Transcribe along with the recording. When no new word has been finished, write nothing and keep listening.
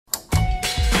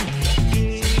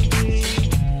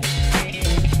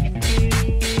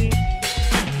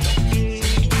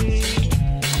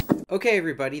Okay,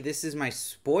 everybody, this is my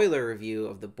spoiler review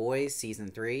of The Boys Season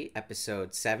 3,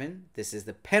 Episode 7. This is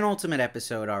the penultimate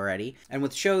episode already. And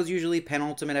with shows, usually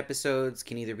penultimate episodes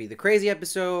can either be the crazy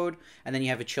episode, and then you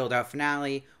have a chilled out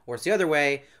finale, or it's the other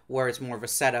way, where it's more of a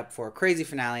setup for a crazy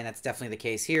finale, and that's definitely the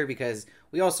case here, because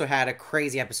we also had a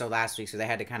crazy episode last week, so they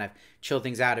had to kind of chill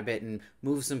things out a bit and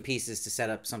move some pieces to set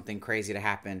up something crazy to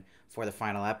happen for the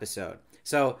final episode.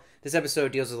 So, this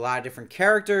episode deals with a lot of different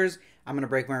characters. I'm going to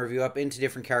break my review up into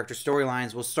different character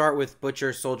storylines. We'll start with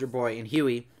Butcher, Soldier Boy, and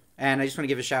Huey. And I just want to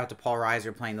give a shout out to Paul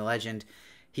Reiser playing the legend.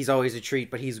 He's always a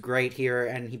treat, but he's great here.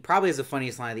 And he probably has the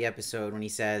funniest line of the episode when he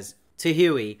says, to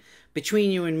Huey, between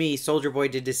you and me, Soldier Boy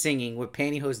did the singing, what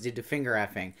Pantyhose did to finger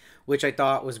effing, which I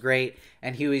thought was great,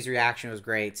 and Huey's reaction was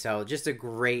great. So just a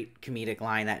great comedic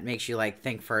line that makes you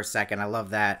think for a second. I love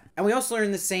that. And we also learn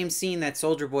in the same scene that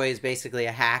Soldier Boy is basically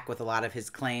a hack with a lot of his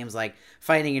claims, like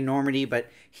fighting in Normandy, but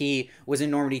he was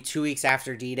in Normandy 2 weeks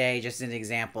after D-Day, just an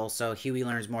example. So Huey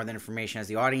learns more than information as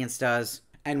the audience does.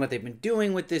 And what they've been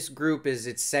doing with this group is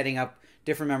it's setting up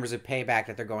different members of Payback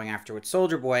that they're going after with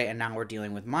Soldier Boy, and now we're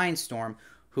dealing with Mindstorm,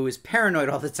 who is paranoid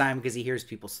all the time because he hears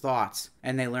people's thoughts.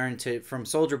 And they learn from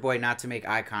Soldier Boy not to make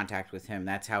eye contact with him.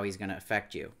 That's how he's going to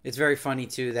affect you. It's very funny,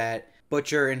 too, that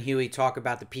Butcher and Huey talk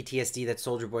about the PTSD that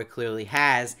Soldier Boy clearly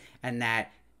has, and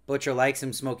that Butcher likes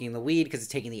him smoking the weed because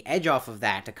it's taking the edge off of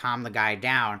that to calm the guy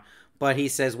down. But he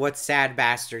says, what sad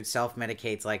bastard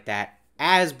self-medicates like that?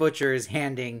 As Butcher is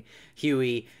handing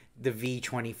Huey the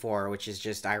V24, which is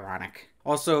just ironic.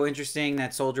 Also interesting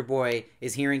that Soldier Boy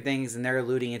is hearing things and they're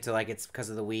alluding it to it's because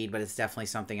of the weed, but it's definitely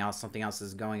something else. Something else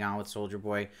is going on with Soldier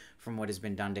Boy from what has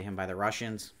been done to him by the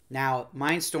Russians. Now,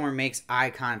 Mindstorm makes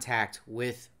eye contact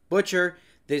with Butcher.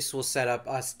 This will set up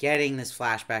us getting this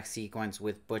flashback sequence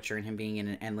with Butcher and him being in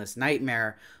an endless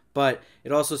nightmare, but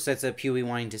it also sets up Huey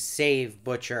wanting to save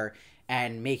Butcher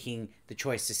and making the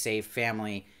choice to save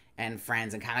family and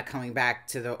friends and kind of coming back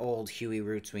to the old Huey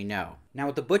roots we know. Now,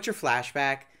 with the Butcher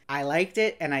flashback, I liked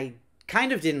it, and I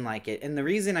kind of didn't like it. And the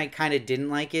reason I kind of didn't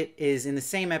like it is in the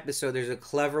same episode, there's a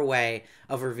clever way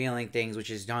of revealing things, which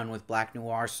is done with Black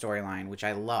Noir's storyline, which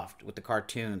I loved with the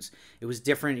cartoons. It was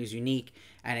different, it was unique,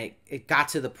 and it got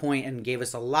to the point and gave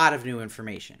us a lot of new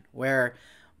information. Where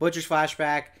Butcher's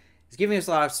flashback is giving us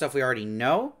a lot of stuff we already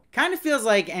know. Kind of feels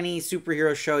like any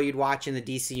superhero show you'd watch in the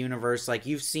DC universe. Like,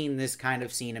 you've seen this kind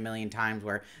of scene a million times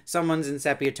where someone's in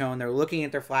sepia tone, they're looking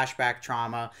at their flashback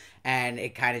trauma, and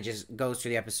it kind of just goes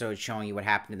through the episode showing you what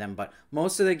happened to them. But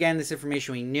most of this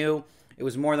information we knew. It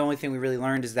was more the only thing we really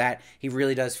learned is that he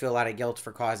really does feel a lot of guilt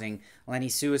for causing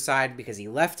Lenny's suicide because he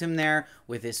left him there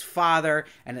with his father,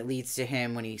 and it leads to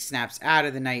him, when he snaps out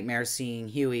of the nightmare, seeing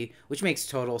Huey, which makes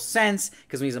total sense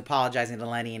because when he's apologizing to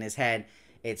Lenny in his head,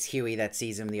 it's Huey that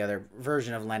sees him, the other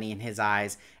version of Lenny in his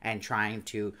eyes, and trying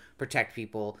to protect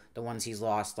people, the ones he's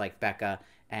lost, like Becca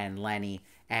and Lenny,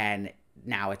 and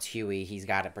now it's Huey he's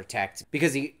got to protect,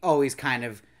 because he always kind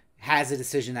of has a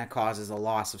decision that causes a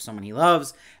loss of someone he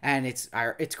loves, and it's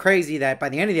crazy that by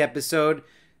the end of the episode,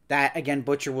 that, again,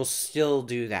 Butcher will still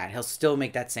do that. He'll still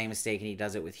make that same mistake, and he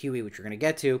does it with Huey, which we're going to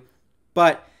get to,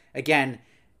 but, again,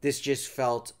 this just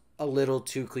felt a little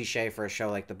too cliche for a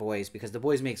show like The Boys, because The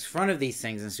Boys makes fun of these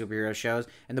things in superhero shows,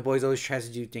 and The Boys always tries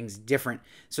to do things different.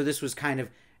 So this was kind of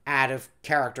out of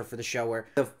character for the show, where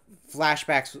the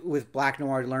flashbacks with Black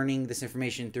Noir learning this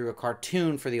information through a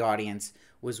cartoon for the audience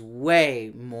was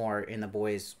way more in The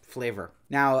Boys' flavor.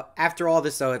 Now, after all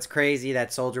this, though, it's crazy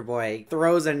that Soldier Boy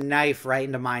throws a knife right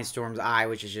into Mindstorm's eye,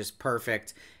 which is just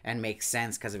perfect and makes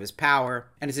sense because of his power.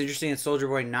 And it's interesting that Soldier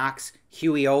Boy knocks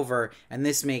Huey over, and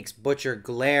this makes Butcher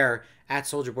glare at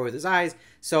Soldier Boy with his eyes.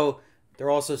 So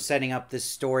they're also setting up this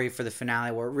story for the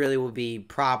finale where it really will be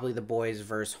probably the Boys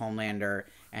versus Homelander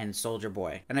and Soldier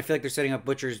Boy. And I feel like they're setting up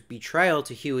Butcher's betrayal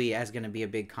to Huey as going to be a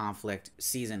big conflict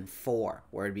season 4,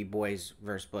 where it'd be Boys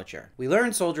versus Butcher. We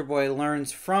learn Soldier Boy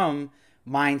learns from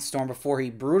Mindstorm before he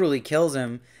brutally kills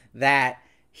him that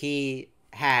he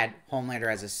had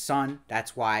Homelander as a son.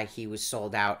 That's why he was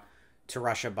sold out to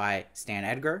Russia by Stan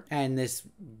Edgar. And this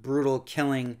brutal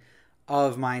killing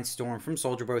of Mindstorm from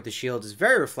Soldier Boy with the shield is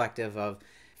very reflective of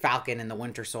Falcon and the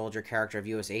Winter Soldier character of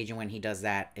U.S. Agent when he does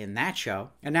that in that show.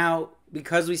 And now,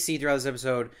 because we see throughout this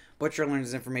episode, Butcher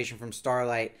learns information from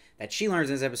Starlight that she learns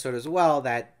in this episode as well,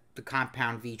 that the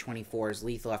compound V24 is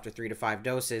lethal after 3 to 5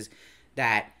 doses,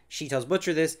 that she tells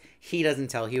Butcher this, he doesn't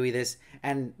tell Huey this,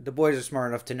 and the boys are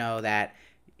smart enough to know that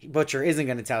Butcher isn't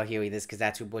going to tell Huey this because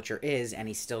that's who Butcher is, and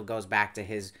he still goes back to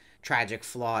his tragic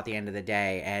flaw at the end of the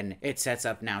day, and it sets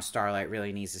up now Starlight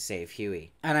really needs to save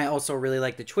Huey. And I also really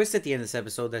like the twist at the end of this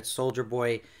episode that Soldier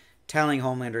Boy telling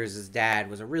Homelander is his dad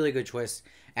was a really good twist,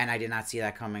 And I did not see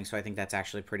that coming, so I think that's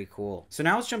actually pretty cool. So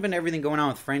now let's jump into everything going on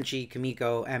with Frenchie,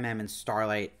 Kimiko, and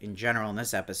Starlight in general in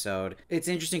this episode. It's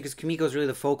interesting because Kimiko's really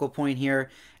the focal point here,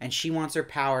 and she wants her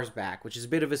powers back, which is a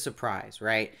bit of a surprise,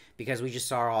 right? Because we just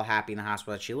saw her all happy in the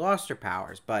hospital that she lost her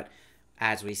powers. But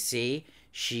as we see,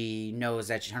 she knows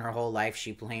that her whole life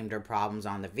she blamed her problems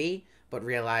on the V, but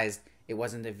realized it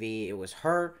wasn't the V, it was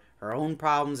her own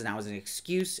problems, and that was an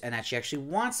excuse, and that she actually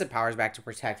wants the powers back to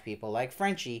protect people like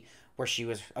Frenchie, where she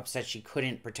was upset she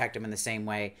couldn't protect him in the same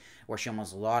way, where she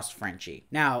almost lost Frenchie.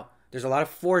 Now, there's a lot of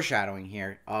foreshadowing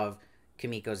here of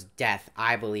Kimiko's death,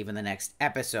 I believe, in the next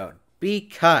episode,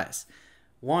 because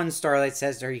one, Starlight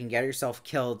says to her, you can get yourself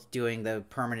killed doing the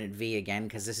permanent V again,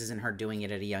 because this isn't her doing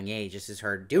it at a young age, this is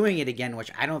her doing it again,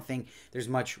 which I don't think there's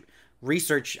much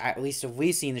research, at least if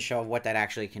we've seen the show, of what that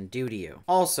actually can do to you.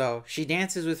 Also, she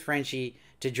dances with Frenchie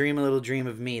to Dream a Little Dream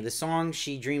of Me, the song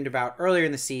she dreamed about earlier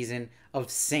in the season of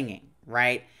singing,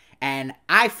 right? And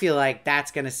I feel like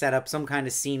that's going to set up some kind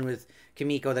of scene with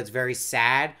Kimiko that's very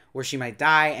sad, where she might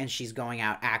die and she's going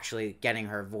out actually getting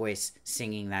her voice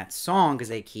singing that song, because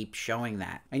they keep showing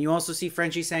that. And you also see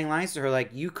Frenchie saying lines to her like,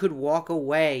 you could walk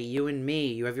away, you and me,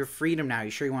 you have your freedom now,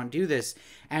 you sure you want to do this?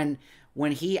 And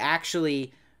when he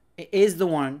actually is the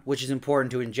one, which is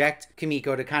important to inject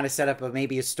Kimiko to kind of set up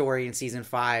maybe a story in season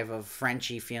 5 of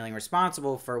Frenchie feeling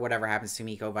responsible for whatever happens to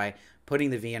Kimiko by putting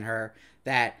the V in her,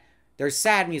 that there's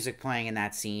sad music playing in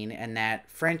that scene, and that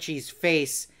Frenchie's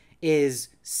face is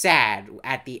sad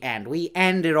at the end. We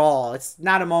end it all. It's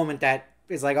not a moment that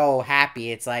is like, oh,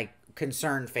 happy. It's like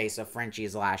concerned face of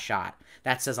Frenchie's last shot.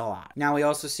 That says a lot. Now we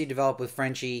also see develop with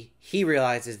Frenchie, he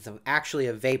realizes it's actually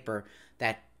a vapor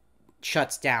that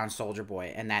shuts down Soldier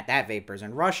Boy, and that vapor's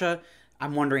in Russia.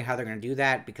 I'm wondering how they're going to do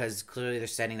that, because clearly they're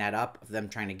setting that up of them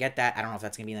trying to get that. I don't know if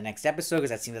that's going to be in the next episode,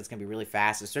 because that seems that's going to be really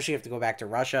fast, especially if you have to go back to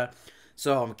Russia.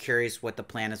 So I'm curious what the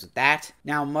plan is with that.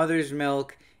 Now, Mother's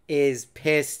Milk is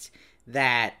pissed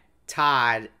that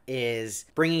Todd is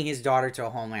bringing his daughter to a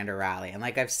Homelander rally. And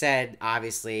like I've said,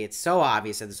 obviously, it's so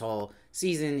obvious that this whole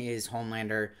season is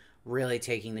Homelander really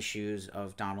taking the shoes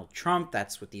of Donald Trump.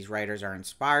 That's what these writers are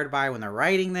inspired by when they're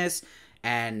writing this.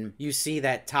 And you see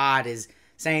that Todd is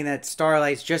saying that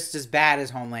Starlight's just as bad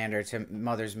as Homelander to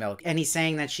Mother's Milk. And he's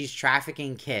saying that she's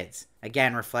trafficking kids.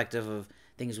 Again, reflective of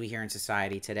things we hear in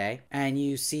society today. And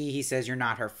you see he says, you're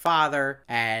not her father.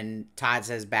 And Todd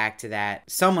says back to that,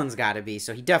 someone's got to be.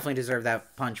 So he definitely deserved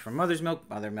that punch from Mother's Milk.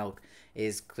 Mother Milk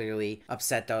is clearly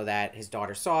upset, though, that his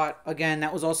daughter saw it. Again,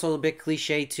 that was also a bit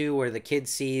cliche, too, where the kid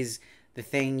sees the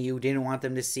thing you didn't want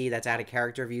them to see. That's out of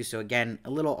character view. So, again, a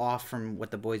little off from what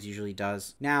the boys usually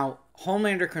does. Now,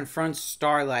 Homelander confronts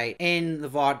Starlight in the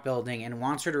vault building and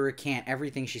wants her to recant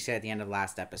everything she said at the end of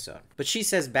last episode. But she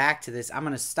says back to this, I'm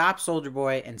going to stop Soldier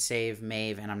Boy and save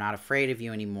Maeve, and I'm not afraid of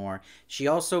you anymore. She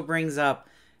also brings up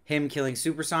him killing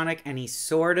Supersonic, and he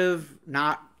sort of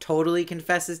not totally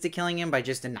confesses to killing him by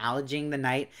just acknowledging the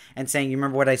night and saying, you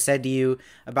remember what I said to you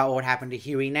about what happened to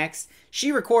Huey next?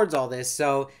 She records all this,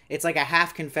 so it's like a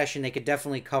half confession. They could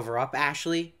definitely cover up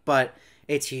Ashley, but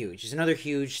it's huge. It's another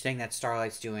huge thing that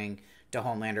Starlight's doing to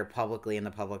Homelander publicly in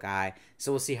the public eye,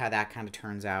 so we'll see how that kind of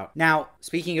turns out. Now,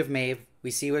 speaking of Maeve,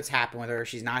 we see what's happened with her.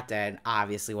 She's not dead.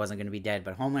 Obviously wasn't going to be dead,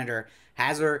 but Homelander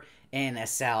has her in a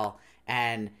cell,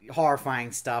 and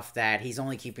horrifying stuff that he's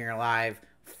only keeping her alive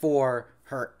for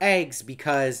her eggs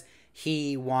because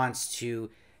he wants to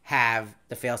have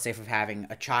the failsafe of having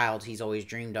a child he's always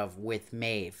dreamed of with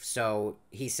Maeve. So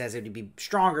he says it would be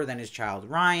stronger than his child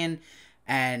Ryan,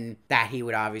 and that he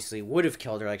would have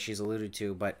killed her like she's alluded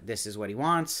to, but this is what he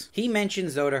wants. He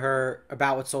mentions, though, to her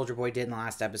about what Soldier Boy did in the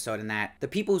last episode, and that the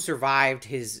people who survived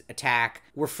his attack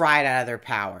were fried out of their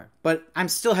power. But I'm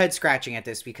still head scratching at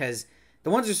this, because the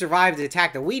ones who survived the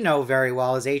attack that we know very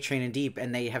well is A-Train and Deep,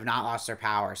 and they have not lost their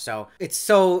power. So it's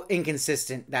so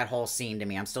inconsistent, that whole scene, to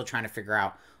me. I'm still trying to figure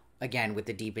out, again, with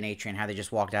the Deep and A-Train, how they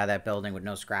just walked out of that building with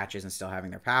no scratches and still having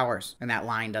their powers. And that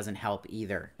line doesn't help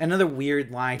either. Another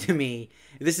weird line to me,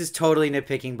 this is totally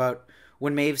nitpicking, but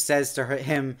when Maeve says to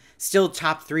him, still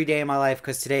top 3 day of my life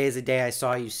because today is the day I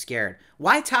saw you scared.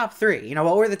 Why top 3? You know,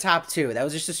 what were the top 2? That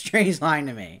was just a strange line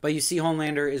to me. But you see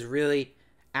Homelander is really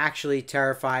actually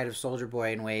terrified of Soldier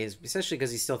Boy in ways, especially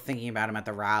because he's still thinking about him at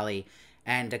the rally.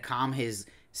 And to calm his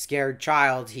scared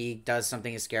child, he does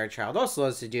something a scared child also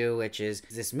loves to do, which is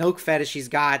this milk fetish he's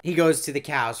got. He goes to the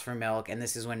cows for milk, and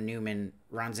this is when Newman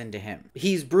runs into him.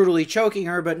 He's brutally choking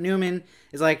her, but Newman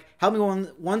is like, help me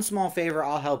one small favor,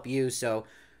 I'll help you. So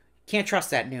can't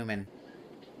trust that Newman.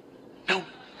 No.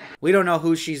 We don't know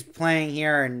who she's playing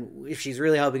here, and if she's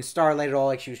really helping Starlight at all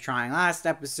like she was trying last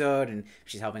episode, and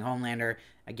if she's helping Homelander.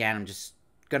 Again, I'm just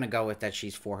gonna go with that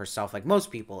she's for herself, like most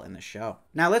people in the show.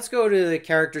 Now let's go to the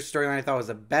character storyline I thought was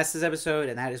the best this episode,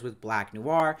 and that is with Black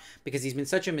Noir, because he's been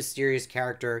such a mysterious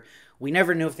character. We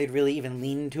never knew if they'd really even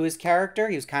lean into his character.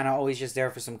 He was kind of always just there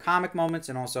for some comic moments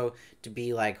and also to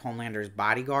be like Homelander's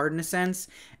bodyguard in a sense.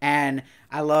 And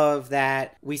I love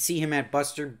that we see him at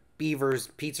Buster Beaver's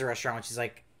pizza restaurant, which is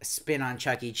like a spin on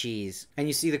Chuck E. Cheese. And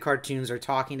you see the cartoons are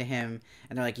talking to him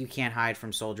and they're like, you can't hide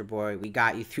from Soldier Boy. We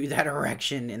got you through that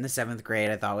erection in the 7th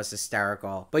grade. I thought was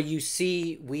hysterical. But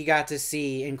we got to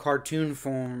see in cartoon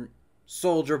form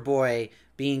Soldier Boy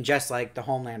being just like the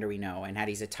Homelander we know, and that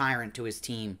he's a tyrant to his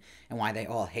team and why they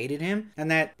all hated him, and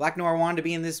that Black Noir wanted to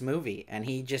be in this movie, and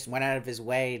he just went out of his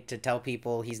way to tell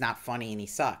people he's not funny and he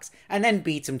sucks, and then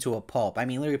beats him to a pulp. I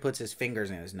mean, literally puts his fingers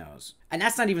in his nose. And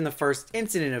that's not even the first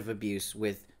incident of abuse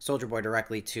with Soldier Boy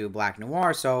directly to Black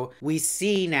Noir. So we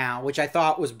see now, which I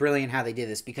thought was brilliant how they did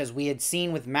this, because we had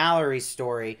seen with Mallory's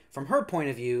story, from her point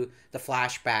of view, the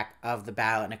flashback of the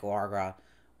battle at Nicaragua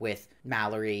with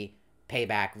Mallory,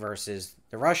 Payback versus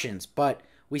the Russians. But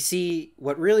we see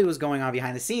what really was going on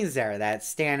behind the scenes there, that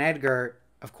Stan Edgar,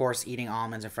 of course, eating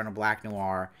almonds in front of Black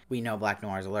Noir. We know Black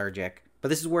Noir is allergic. But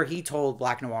this is where he told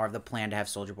Black Noir of the plan to have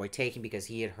Soldier Boy taken, because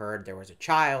he had heard there was a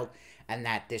child and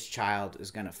that this child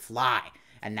is going to fly.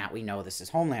 And that we know this is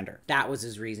Homelander. That was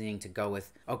his reasoning to go with,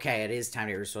 okay, it is time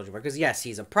to get rid of Soldier Boy. Because yes,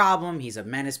 he's a problem, he's a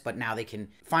menace, but now they can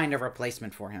find a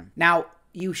replacement for him. Now,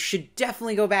 you should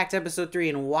definitely go back to episode 3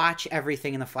 and watch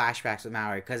everything in the flashbacks with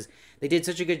Mallory, because they did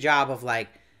such a good job of like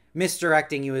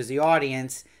misdirecting you as the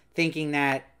audience, thinking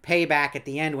that Payback at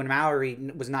the end when Mallory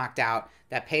was knocked out,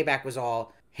 that Payback was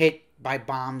all hit by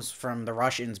bombs from the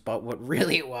Russians, but what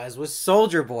really it was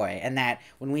Soldier Boy. And that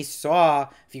when we saw,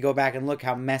 if you go back and look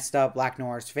how messed up Black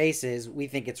Noir's face is, we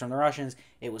think it's from the Russians.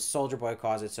 It was Soldier Boy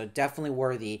caused it. So definitely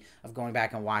worthy of going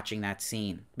back and watching that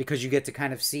scene, because you get to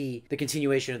kind of see the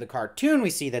continuation of the cartoon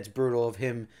we see that's brutal of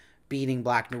him beating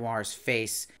Black Noir's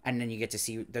face, and then you get to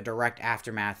see the direct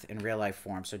aftermath in real life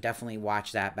form. So definitely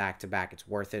watch that back to back. It's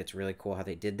worth it. It's really cool how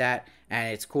they did that,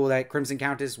 and it's cool that Crimson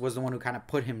Countess was the one who kind of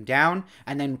put him down,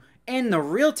 and then in the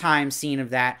real-time scene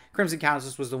of that, Crimson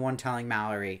Countess was the one telling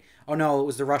Mallory, oh no, it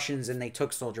was the Russians and they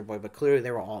took Soldier Boy, but clearly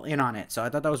they were all in on it. So I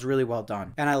thought that was really well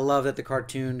done. And I love that the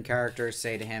cartoon characters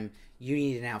say to him, you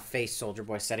need to now face Soldier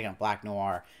Boy, setting up Black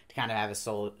Noir to kind of have a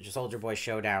Soldier Boy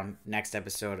showdown next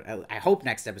episode. I hope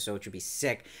next episode, which would be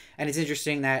sick. And it's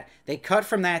interesting that they cut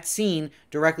from that scene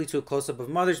directly to a close-up of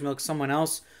Mother's Milk, someone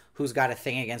else who's got a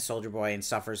thing against Soldier Boy and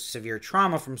suffers severe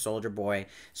trauma from Soldier Boy.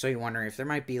 So you're wondering if there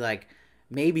might be like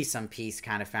maybe some peace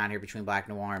kind of found here between Black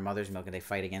Noir and Mother's Milk, and they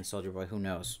fight against Soldier Boy. Who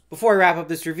knows? Before I wrap up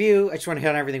this review, I just want to hit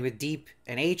on everything with Deep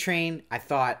and A-Train. I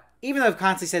thought, even though I've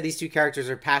constantly said these two characters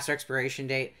are past their expiration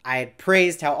date, I had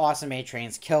praised how awesome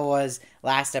A-Train's kill was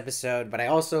last episode, but I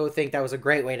also think that was a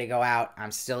great way to go out.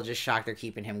 I'm still just shocked they're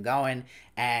keeping him going,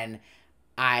 and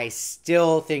I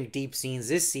still think Deep scenes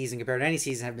this season compared to any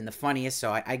season have been the funniest,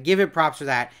 so I give it props for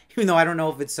that, even though I don't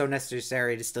know if it's so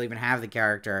necessary to still even have the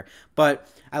character. But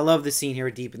I love the scene here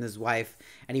with Deep and his wife,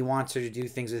 and he wants her to do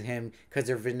things with him because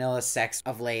they're vanilla sex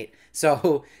of late,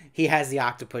 so he has the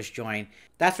octopus join.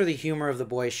 That's where the humor of the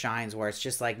boys shines, where it's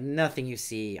just like nothing you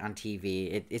see on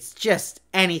TV. It's just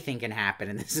anything can happen,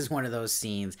 and this is one of those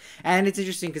scenes. And it's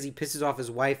interesting because he pisses off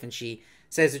his wife, and she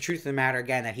says the truth of the matter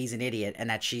again, that he's an idiot and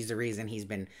that she's the reason he's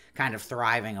been kind of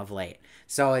thriving of late.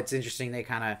 So it's interesting they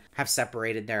kind of have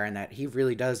separated there, and that he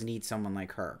really does need someone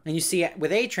like her. And you see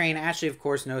with A-Train, Ashley of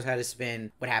course knows how to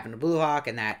spin what happened to Blue Hawk,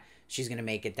 and that she's going to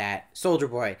make it that Soldier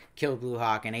Boy killed Blue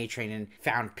Hawk and A-Train and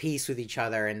found peace with each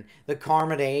other. And the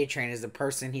karma to A-Train is the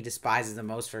person he despises the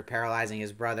most for paralyzing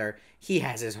his brother. He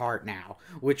has his heart now,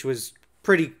 which was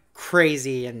pretty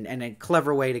crazy and a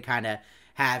clever way to kind of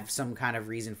have some kind of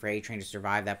reason for A-Train to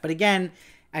survive that. But again,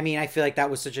 I mean, I feel like that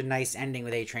was such a nice ending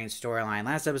with A-Train's storyline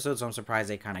last episode, so I'm surprised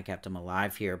they kind of kept him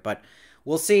alive here. But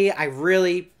we'll see. I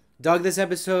really dug this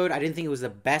episode. I didn't think it was the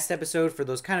best episode for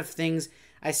those kind of things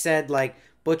I said, like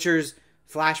Butcher's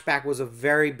flashback was a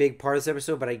very big part of this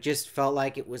episode, but I just felt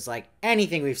like it was like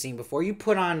anything we've seen before. You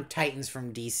put on Titans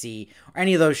from DC or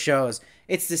any of those shows,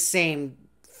 it's the same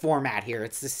format here.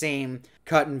 It's the same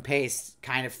cut and paste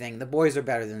kind of thing. The boys are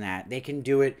better than that. They can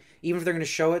do it, even if they're going to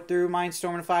show it through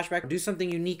Mindstorm and a flashback, do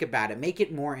something unique about it. Make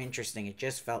it more interesting. It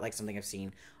just felt like something I've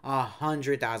seen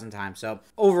 100,000 times. So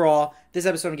overall, this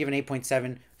episode I'm giving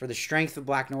 8.7 for the strength of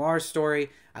Black Noir's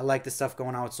story. I like the stuff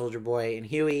going on with Soldier Boy and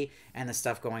Huey, and the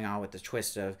stuff going on with the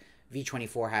twist of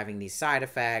V24 having these side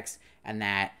effects, and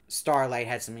that Starlight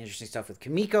had some interesting stuff with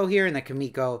Kimiko here, and that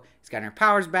Kimiko has gotten her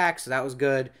powers back, so that was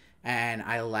good. And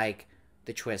I like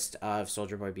the twist of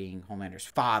Soldier Boy being Homelander's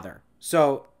father.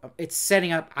 So it's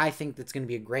setting up, I think that's going to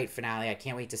be a great finale. I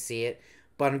can't wait to see it.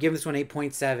 But I'm giving this one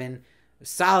 8.7.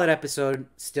 Solid episode.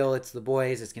 Still, it's The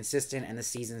Boys. It's consistent, and the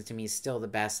season to me is still the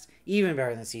best, even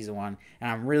better than season 1.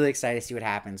 And I'm really excited to see what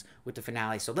happens with the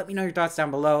finale. So let me know your thoughts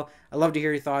down below. I love to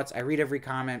hear your thoughts. I read every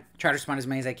comment. Try to respond as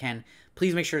many as I can.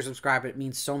 Please make sure to subscribe. It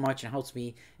means so much and helps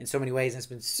me in so many ways. And it's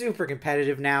been super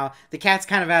competitive now. The cat's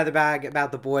kind of out of the bag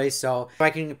about The Boys, so I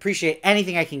can appreciate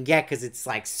anything I can get because it's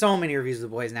like so many reviews of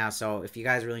The Boys now. So if you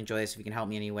guys really enjoy this, if you can help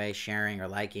me anyway, sharing or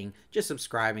liking, just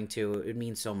subscribing too, it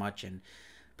means so much. And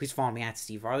please follow me at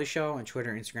Steve Varley Show on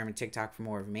Twitter, Instagram, and TikTok for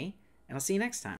more of me. And I'll see you next time.